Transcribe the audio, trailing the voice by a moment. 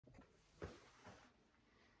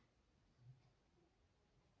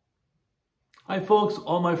Hi folks,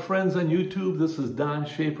 all my friends on YouTube, this is Don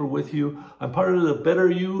Schaefer with you. I'm part of the Better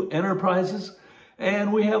You Enterprises,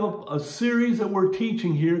 and we have a series that we're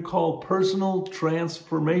teaching here called Personal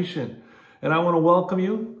Transformation. And I want to welcome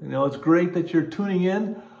you. It's great that you're tuning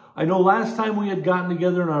in. I know last time we had gotten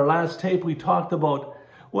together in our last tape, we talked about,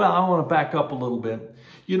 well, I want to back up a little bit.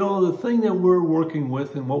 The thing that we're working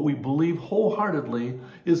with and what we believe wholeheartedly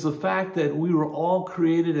is the fact that we were all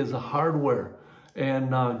created as a hardware. And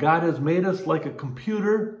God has made us like a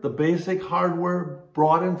computer, the basic hardware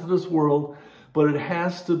brought into this world, but it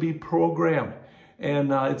has to be programmed.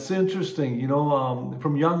 And it's interesting,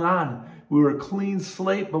 from young on, we were a clean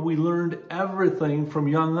slate, but we learned everything from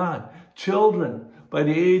young on. Children, by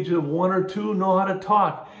the age of 1 or 2, know how to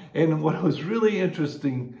talk. And what was really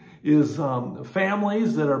interesting is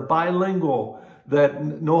families that are bilingual,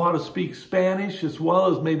 that know how to speak Spanish as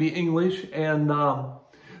well as maybe English, and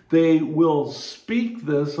they will speak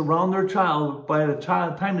this around their child. By the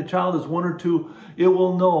time the child is 1 or 2, it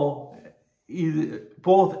will know either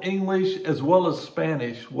both English as well as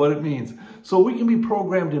Spanish, what it means. So we can be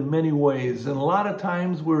programmed in many ways, and a lot of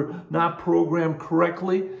times we're not programmed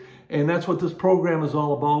correctly, and that's what this program is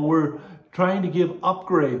all about. We're trying to give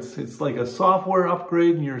upgrades. It's like a software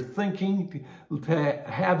upgrade in your thinking to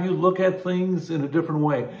have you look at things in a different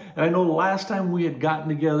way. And I know the last time we had gotten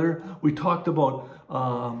together, we talked about,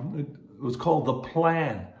 it was called The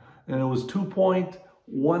Plan, and it was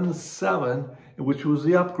 2.17, which was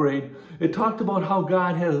the upgrade. It talked about how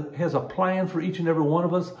God has a plan for each and every one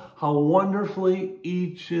of us, how wonderfully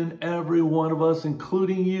each and every one of us,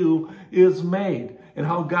 including you, is made, and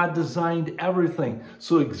how God designed everything.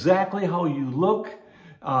 So exactly how you look,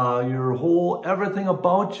 your whole, everything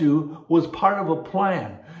about you was part of a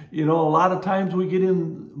plan. A lot of times we get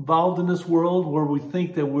involved in this world where we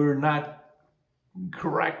think that we're not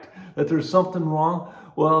correct, that there's something wrong.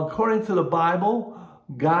 Well, according to the Bible,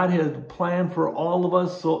 God had a plan for all of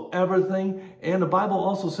us, so everything, and the Bible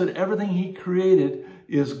also said everything He created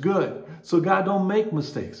is good. So God don't make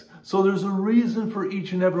mistakes. So there's a reason for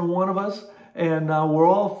each and every one of us, and we're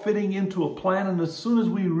all fitting into a plan, and as soon as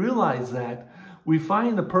we realize that, we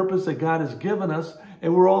find the purpose that God has given us,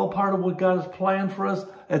 and we're all part of what God has planned for us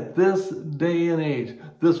at this day and age.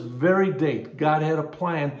 This very date, God had a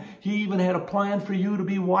plan. He even had a plan for you to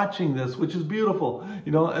be watching this, which is beautiful.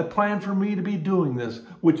 A plan for me to be doing this,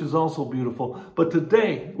 which is also beautiful. But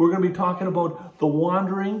today, we're going to be talking about the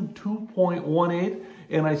Wandering 2.18,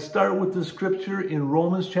 and I start with the scripture in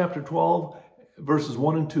Romans chapter 12, verses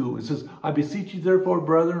 1 and 2. It says, I beseech you therefore,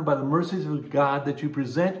 brethren, by the mercies of God, that you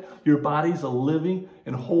present your bodies a living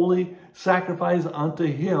and holy sacrifice unto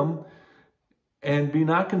Him, and be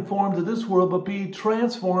not conformed to this world, but be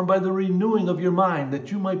transformed by the renewing of your mind,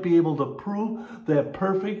 that you might be able to prove that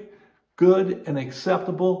perfect, good, and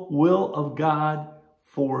acceptable will of God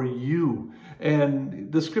for you.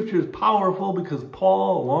 And the scripture is powerful because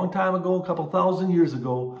Paul, a long time ago, a couple thousand years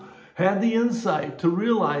ago, had the insight to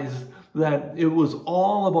realize that it was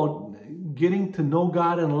all about getting to know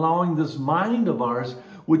God and allowing this mind of ours,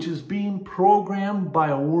 which is being programmed by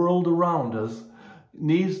a world around us,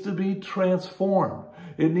 needs to be transformed.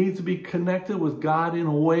 It needs to be connected with God in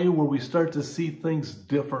a way where we start to see things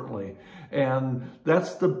differently. And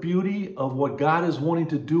that's the beauty of what God is wanting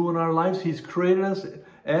to do in our lives. He's created us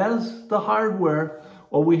as the hardware.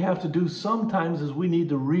 What we have to do sometimes is we need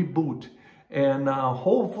to reboot. And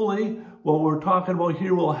hopefully what we're talking about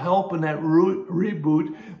here will help in that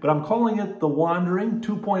reboot. But I'm calling it the Wandering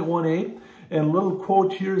 2.18. And a little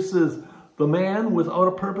quote here says, the man without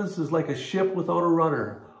a purpose is like a ship without a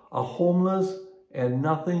rudder, a homeless and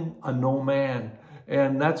nothing, a no man.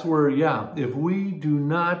 And that's where, if we do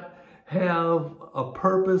not have a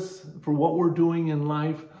purpose for what we're doing in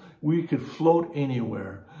life, we could float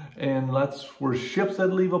anywhere. And that's where ships that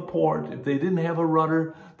leave a port, if they didn't have a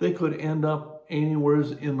rudder, they could end up anywhere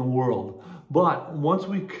in the world. But once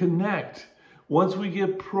we connect, once we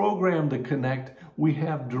get programmed to connect, we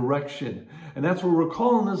have direction. And that's where we're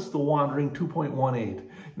calling this the Wandering 2.18. And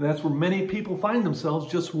that's where many people find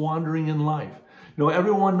themselves just wandering in life.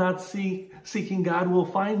 Everyone not seeking God will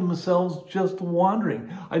find themselves just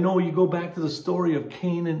wandering. I know you go back to the story of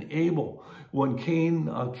Cain and Abel. When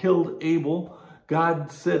Cain killed Abel,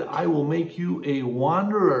 God said, I will make you a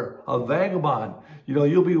wanderer, a vagabond.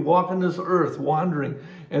 You'll be walking this earth, wandering.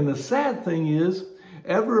 And the sad thing is,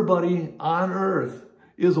 everybody on earth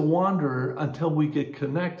is a wanderer until we get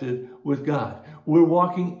connected with God. We're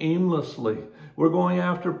walking aimlessly. We're going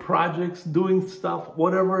after projects, doing stuff,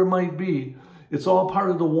 whatever it might be. It's all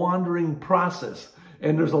part of the wandering process.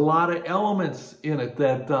 And there's a lot of elements in it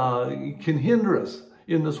that can hinder us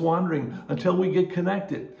in this wandering until we get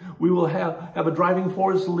connected. We will have a driving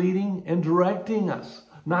force leading and directing us,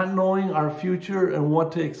 not knowing our future and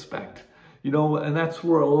what to expect. You know, and that's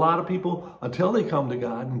where a lot of people, until they come to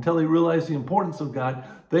God, until they realize the importance of God,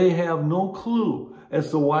 they have no clue as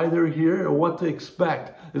to why they're here or what to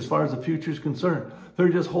expect as far as the future is concerned. They're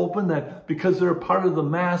just hoping that because they're part of the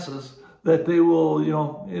masses, that they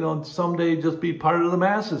will, someday just be part of the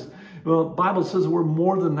masses. Well, the Bible says we're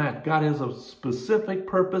more than that. God has a specific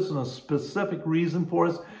purpose and a specific reason for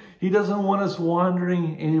us. He doesn't want us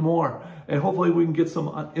wandering anymore. And hopefully we can get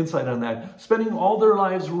some insight on that. Spending all their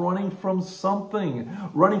lives running from something,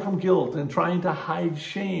 running from guilt and trying to hide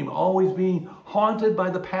shame, always being haunted by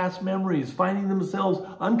the past memories, finding themselves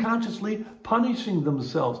unconsciously punishing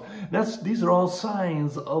themselves. These are all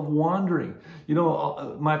signs of wandering. You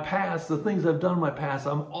know, my past, the things I've done in my past,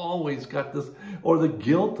 I'm always got this, or the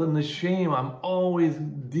guilt and the shame, I'm always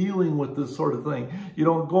dealing with this sort of thing. You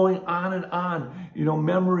know, going on and on,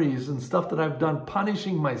 memories and stuff that I've done,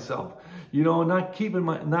 punishing myself.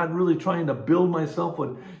 Not really trying to build myself,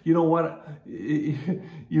 but you know what?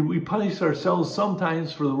 We punish ourselves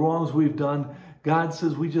sometimes for the wrongs we've done. God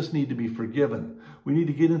says we just need to be forgiven. We need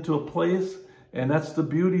to get into a place, and that's the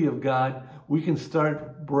beauty of God. We can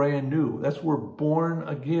start brand new. That's we're born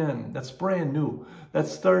again. That's brand new.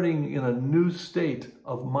 That's starting in a new state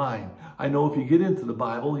of mind. I know if you get into the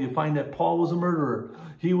Bible, you find that Paul was a murderer.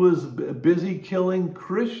 He was busy killing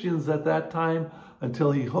Christians at that time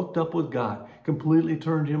until he hooked up with God, completely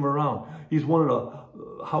turned him around. He's one of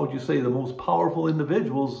the, the most powerful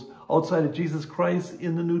individuals outside of Jesus Christ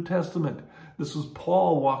in the New Testament. This was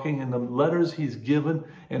Paul walking in the letters he's given,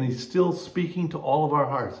 and he's still speaking to all of our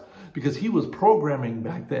hearts because he was programming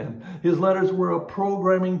back then. His letters were a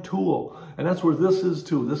programming tool, and that's where this is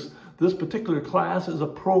too. This particular class is a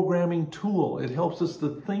programming tool. It helps us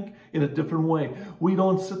to think in a different way. We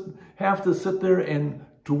don't have to sit there and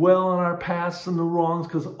dwell on our pasts and the wrongs,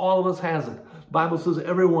 because all of us has it. The Bible says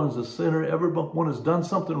everyone is a sinner. Everyone has done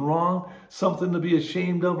something wrong, something to be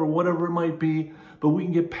ashamed of, or whatever it might be. But we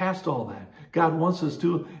can get past all that. God wants us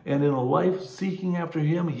to, and in a life seeking after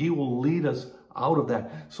Him, He will lead us out of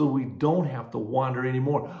that, so we don't have to wander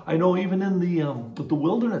anymore. I know even in the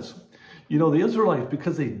wilderness, the Israelites,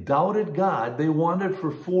 because they doubted God, they wandered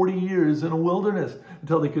for 40 years in a wilderness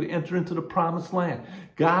until they could enter into the promised land.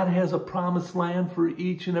 God has a promised land for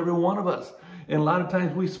each and every one of us. And a lot of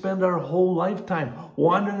times we spend our whole lifetime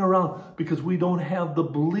wandering around because we don't have the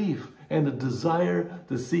belief and the desire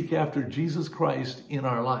to seek after Jesus Christ in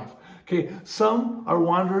our life. Okay, some are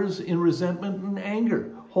wanderers in resentment and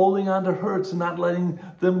anger, holding on to hurts and not letting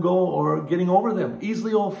them go or getting over them,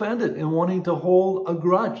 easily offended and wanting to hold a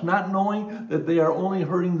grudge, not knowing that they are only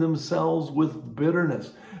hurting themselves with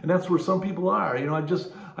bitterness. And that's where some people are.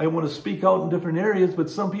 I want to speak out in different areas, but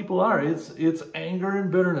some people are. It's anger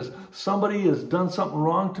and bitterness. Somebody has done something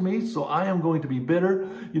wrong to me, so I am going to be bitter.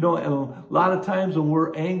 And a lot of times when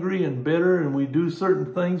we're angry and bitter and we do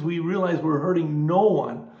certain things, we realize we're hurting no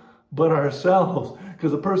one but ourselves,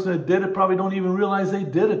 because the person that did it probably don't even realize they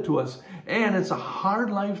did it to us. And it's a hard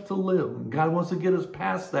life to live. God wants to get us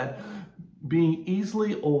past that, being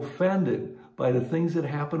easily offended by the things that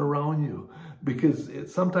happen around you, because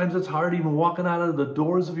sometimes it's hard even walking out of the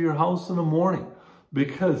doors of your house in the morning,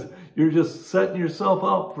 because you're just setting yourself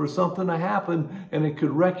up for something to happen and it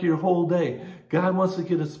could wreck your whole day. God wants to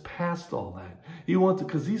get us past all that. He wants to,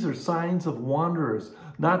 because these are signs of wanderers,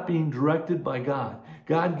 not being directed by God.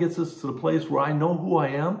 God gets us to the place where I know who I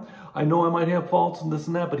am. I know I might have faults and this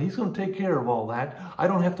and that, but He's going to take care of all that. I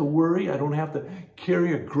don't have to worry. I don't have to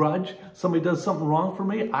carry a grudge. Somebody does something wrong for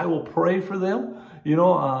me, I will pray for them.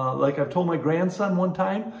 Like I've told my grandson one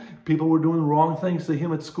time, people were doing wrong things to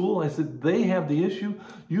him at school. I said, they have the issue.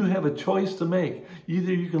 You have a choice to make.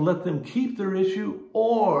 Either you can let them keep their issue,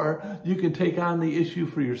 or you can take on the issue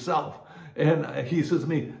for yourself. And he says to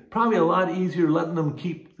me, probably a lot easier letting them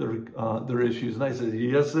keep their issues. And I said,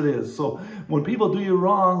 yes, it is. So when people do you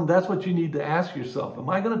wrong, that's what you need to ask yourself. Am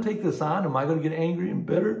I going to take this on? Am I going to get angry and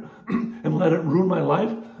bitter and let it ruin my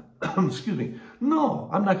life? Excuse me. No,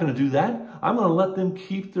 I'm not going to do that. I'm going to let them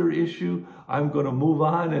keep their issue. I'm going to move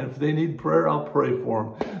on. And if they need prayer, I'll pray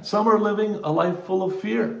for them. Some are living a life full of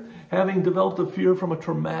fear, having developed a fear from a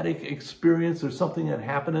traumatic experience or something that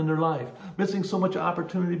happened in their life, missing so much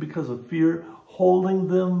opportunity because of fear, holding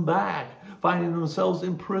them back, finding themselves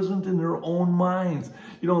imprisoned in their own minds.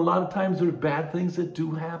 A lot of times there's bad things that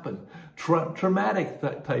do happen, traumatic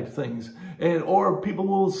type things. Or people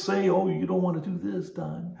will say, oh, you don't want to do this,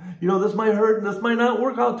 Don. This might hurt and this might not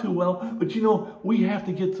work out too well. But we have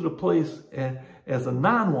to get to the place as a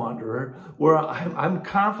non-wanderer where I'm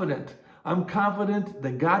confident. I'm confident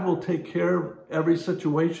that God will take care of every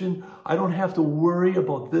situation. I don't have to worry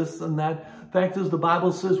about this and that. Fact is, the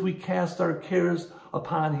Bible says we cast our cares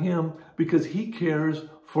upon him because he cares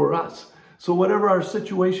for us. So whatever our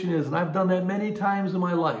situation is, and I've done that many times in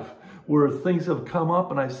my life where things have come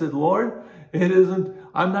up and I said, Lord,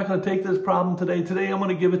 I'm not going to take this problem today. Today I'm going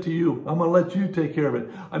to give it to you. I'm going to let you take care of it.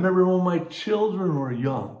 I remember when my children were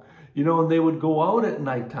young, you know, and they would go out at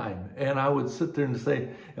nighttime, and I would sit there and say,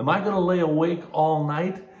 am I going to lay awake all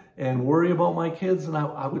night and worry about my kids? And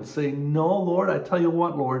I would say, no, Lord. I tell you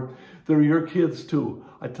what, Lord, they're your kids too.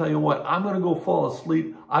 I tell you what, I'm going to go fall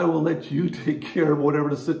asleep. I will let you take care of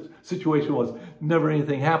whatever the situation was. Never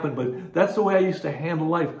anything happened, but that's the way I used to handle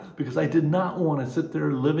life, because I did not want to sit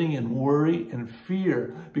there living in worry and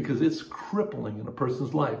fear, because it's crippling in a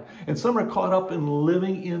person's life. And some are caught up in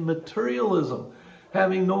living in materialism,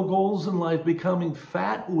 having no goals in life, becoming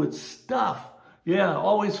fat with stuff. Yeah,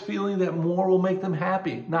 always feeling that more will make them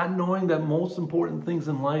happy, not knowing that most important things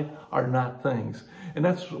in life are not things. And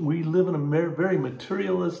we live in a very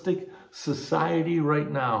materialistic society right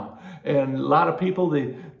now. And a lot of people,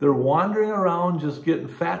 they're wandering around just getting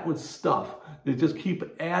fat with stuff. They just keep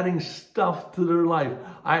adding stuff to their life.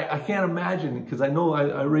 I can't imagine, because I know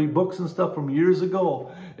I read books and stuff from years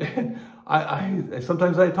ago, and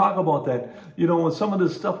sometimes I talk about that. You know, when some of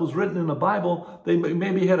this stuff was written in the Bible, they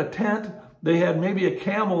maybe had a tent, they had maybe a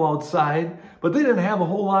camel outside, but they didn't have a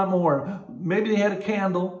whole lot more. Maybe they had a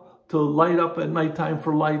candle to light up at nighttime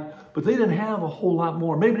for light, but they didn't have a whole lot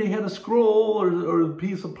more. Maybe they had a scroll or a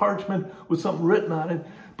piece of parchment with something written on it.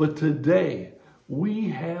 But today, we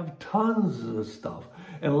have tons of stuff.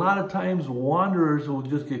 And a lot of times, wanderers will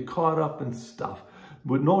just get caught up in stuff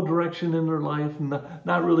with no direction in their life,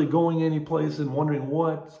 not really going any place, and wondering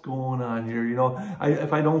what's going on here. You know,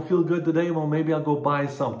 if I don't feel good today, well, maybe I'll go buy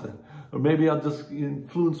something. Or maybe I'll just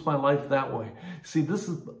influence my life that way. See, this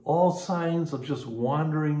is all signs of just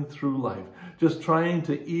wandering through life, just trying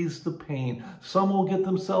to ease the pain. Some will get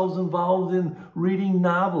themselves involved in reading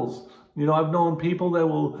novels. You know, I've known people that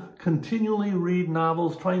will continually read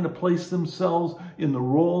novels, trying to place themselves in the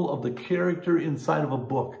role of the character inside of a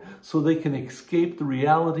book so they can escape the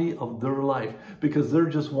reality of their life, because they're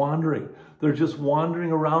just wandering. They're just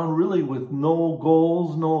wandering around really with no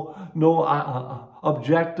goals, no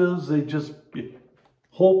objectives. They just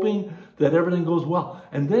hoping that everything goes well.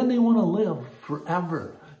 And then they want to live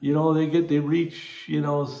forever. You know, they reach, you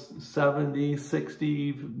know, 70,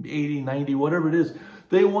 60, 80, 90, whatever it is.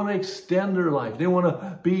 They want to extend their life. They want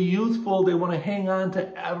to be youthful. They want to hang on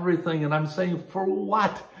to everything. And I'm saying, for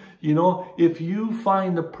what? You know, if you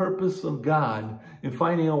find the purpose of God and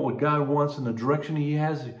finding out what God wants and the direction he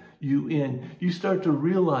has you in, you start to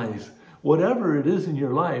realize whatever it is in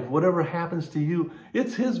your life, whatever happens to you,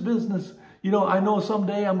 it's his business. You know, I know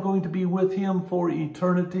someday I'm going to be with him for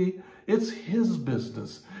eternity. It's his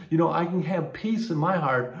business. You know, I can have peace in my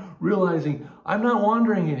heart realizing I'm not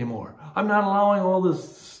wandering anymore. I'm not allowing all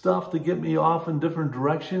this stuff to get me off in different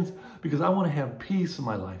directions, because I want to have peace in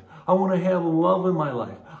my life. I want to have love in my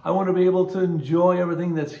life. I want to be able to enjoy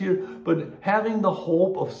everything that's here, but having the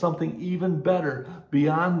hope of something even better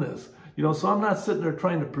beyond this. You know, so I'm not sitting there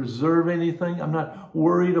trying to preserve anything. I'm not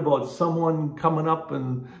worried about someone coming up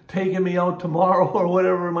and taking me out tomorrow or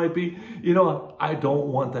whatever it might be. You know, I don't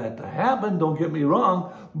want that to happen. Don't get me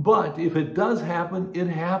wrong. But if it does happen, it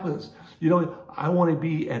happens. You know, I want to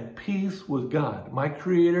be at peace with God, my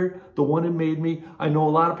creator, the one that made me. I know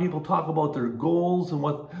a lot of people talk about their goals and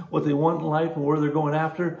what they want in life and where they're going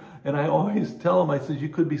after. And I always tell them, I said, you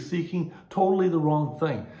could be seeking totally the wrong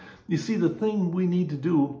thing. You see, the thing we need to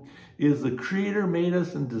do is the creator made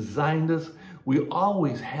us and designed us. We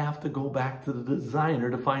always have to go back to the designer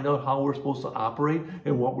to find out how we're supposed to operate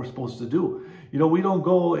and what we're supposed to do. You know, we don't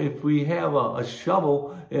go, if we have a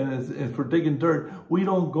shovel and for digging dirt, we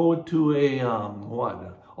don't go to a,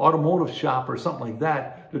 automotive shop or something like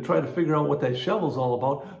that to try to figure out what that shovel's all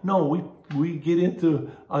about. No, we get into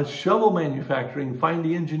a shovel manufacturing, find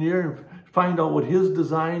the engineer and find out what his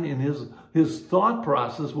design and his thought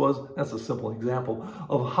process was. That's a simple example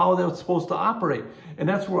of how that's supposed to operate. And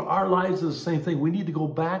that's where our lives is the same thing. We need to go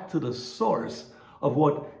back to the source of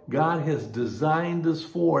what God has designed us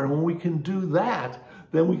for. And when we can do that,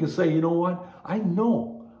 then we can say, you know what? I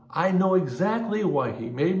know exactly why he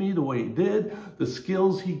made me the way he did, the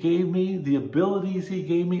skills he gave me, the abilities he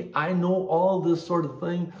gave me. I know all this sort of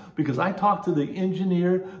thing because I talked to the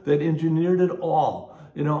engineer that engineered it all.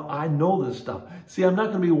 You know, I know this stuff. See, I'm not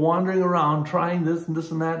going to be wandering around trying this and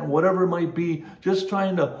this and that and whatever it might be, just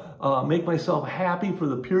trying to make myself happy for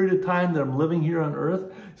the period of time that I'm living here on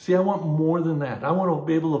earth. See, I want more than that. I want to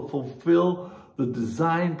be able to fulfill the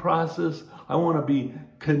design process. I want to be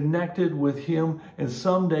connected with Him and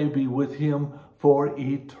someday be with Him for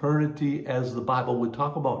eternity, as the Bible would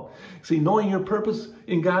talk about. See, knowing your purpose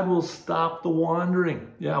in God will stop the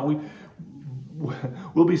wandering. Yeah,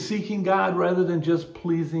 we'll be seeking God rather than just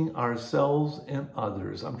pleasing ourselves and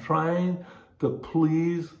others. I'm trying to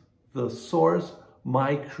please the source,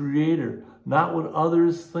 my Creator, not what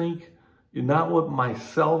others think, not what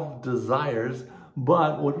myself desires,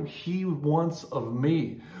 but what He wants of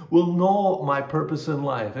me. We'll know my purpose in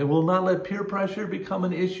life and will not let peer pressure become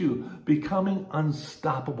an issue, becoming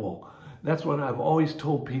unstoppable. That's what I've always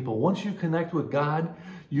told people. Once you connect with God,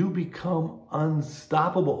 you become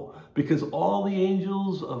unstoppable, because all the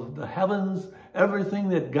angels of the heavens, everything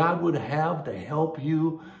that God would have to help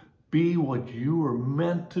you be what you were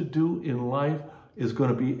meant to do in life is going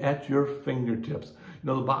to be at your fingertips. You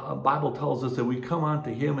know, the Bible tells us that we come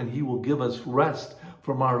unto Him and He will give us rest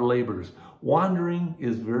from our labors. Wandering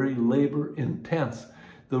is very labor intense.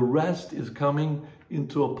 The rest is coming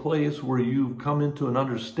into a place where you've come into an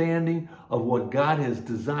understanding of what God has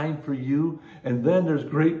designed for you, and then there's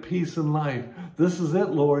great peace in life. This is it,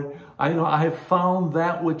 Lord. I know I have found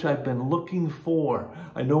that which I've been looking for.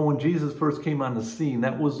 I know when Jesus first came on the scene,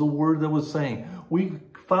 that was the word that was saying, we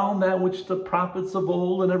found that which the prophets of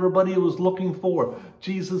old and everybody was looking for,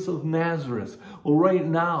 Jesus of Nazareth. Well, right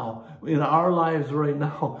now, in our lives right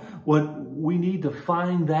now, what we need to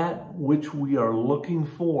find that which we are looking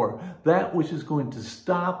for, that which is going to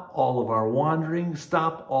stop all of our wandering,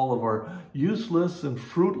 stop all of our useless and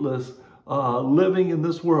fruitless living in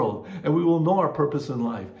this world, and we will know our purpose in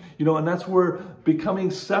life. You know, and that's where becoming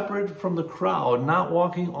separate from the crowd, not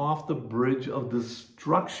walking off the bridge of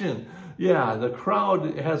destruction. Yeah, the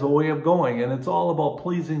crowd has a way of going, and it's all about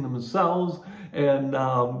pleasing themselves, and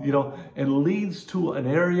you know, and leads to an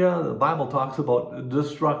area. The Bible talks about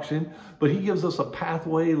destruction, but He gives us a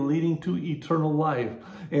pathway leading to eternal life,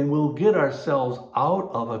 and we'll get ourselves out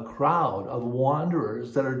of a crowd of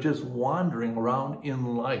wanderers that are just wandering around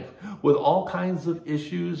in life with all kinds of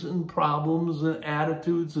issues and problems and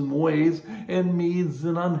attitudes and ways and needs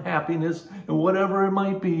and unhappiness and whatever it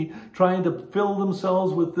might be, trying to fill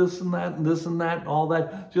themselves with this and that and this and that and all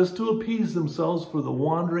that, just to appease themselves for the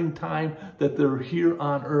wandering time that they're here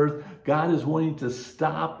on earth. God is wanting to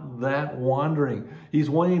stop that wandering. He's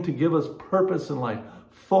wanting to give us purpose in life,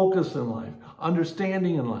 focus in life,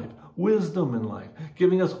 understanding in life, wisdom in life,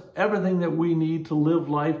 giving us everything that we need to live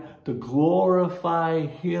life to glorify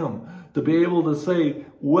Him, to be able to say,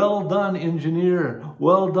 well done, engineer,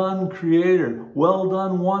 well done, creator, well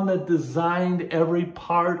done, one that designed every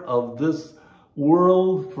part of this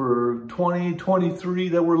world for 2023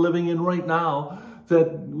 that we're living in right now,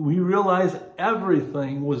 that we realize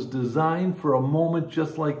everything was designed for a moment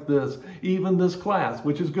just like this, even this class,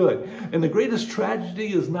 which is good. And the greatest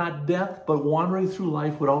tragedy is not death, but wandering through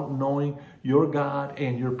life without knowing your God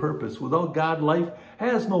and your purpose. Without God, life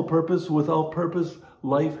has no purpose. Without purpose,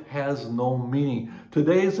 life has no meaning.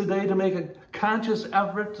 Today is the day to make a conscious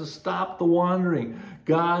effort to stop the wandering.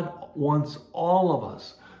 God wants all of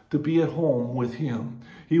us to be at home with Him.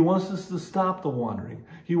 He wants us to stop the wandering.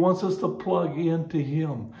 He wants us to plug into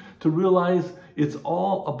Him, to realize it's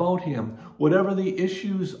all about Him. Whatever the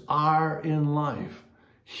issues are in life,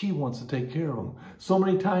 He wants to take care of them. So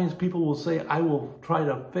many times people will say, I will try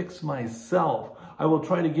to fix myself. I will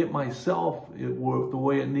try to get myself the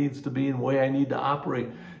way it needs to be and the way I need to operate.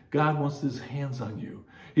 God wants His hands on you.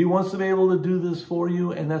 He wants to be able to do this for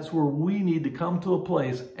you, and that's where we need to come to a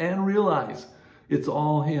place and realize it's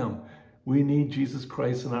all Him. We need Jesus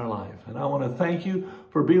Christ in our life. And I want to thank you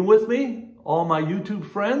for being with me, all my YouTube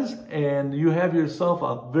friends, and you have yourself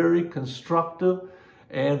a very constructive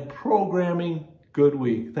and programming good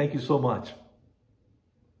week. Thank you so much.